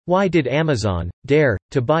Why did Amazon dare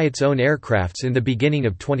to buy its own aircrafts in the beginning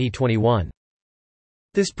of 2021?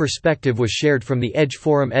 This perspective was shared from the Edge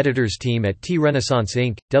Forum editors team at T-Renaissance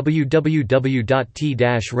Inc.,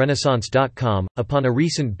 www.t-renaissance.com, upon a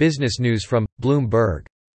recent business news from Bloomberg.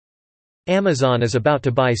 Amazon is about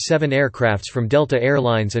to buy 7 aircrafts from Delta Air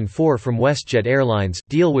Lines and 4 from WestJet Airlines.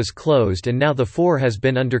 Deal was closed and now the 4 has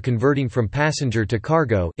been under converting from passenger to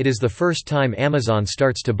cargo. It is the first time Amazon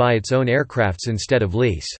starts to buy its own aircrafts instead of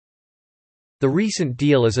lease. The recent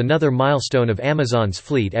deal is another milestone of Amazon's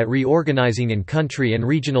fleet at reorganizing in country and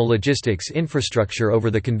regional logistics infrastructure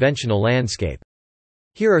over the conventional landscape.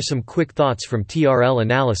 Here are some quick thoughts from TRL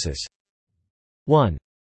analysis. 1.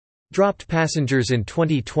 Dropped passengers in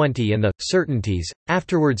 2020 and the certainties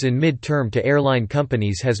afterwards in mid-term to airline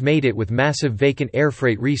companies has made it with massive vacant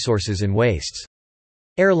airfreight resources and wastes.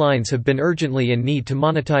 Airlines have been urgently in need to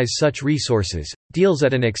monetize such resources. Deals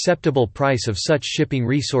at an acceptable price of such shipping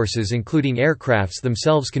resources including aircrafts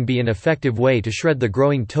themselves can be an effective way to shred the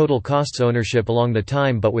growing total costs ownership along the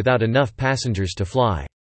time but without enough passengers to fly.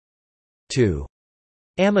 2.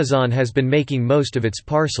 Amazon has been making most of its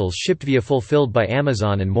parcels shipped via Fulfilled by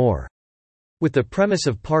Amazon and more. With the premise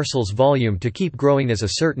of parcels volume to keep growing as a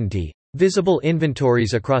certainty, visible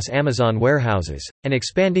inventories across Amazon warehouses, and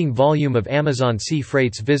expanding volume of Amazon sea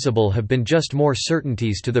freights visible have been just more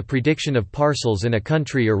certainties to the prediction of parcels in a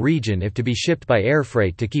country or region if to be shipped by air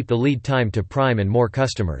freight to keep the lead time to prime and more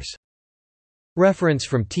customers. Reference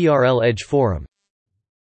from TRL Edge Forum.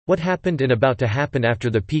 What happened and about to happen after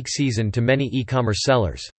the peak season to many e-commerce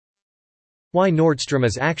sellers? Why Nordstrom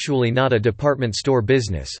is actually not a department store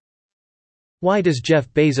business? Why does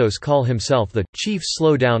Jeff Bezos call himself the Chief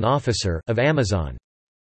Slowdown Officer of Amazon?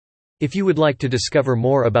 If you would like to discover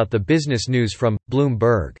more about the business news from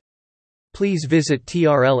Bloomberg, please visit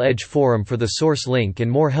TRL Edge Forum for the source link and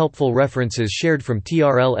more helpful references shared from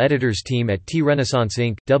TRL editors team at T-Renaissance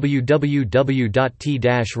Inc.,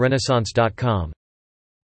 www.t-renaissance.com.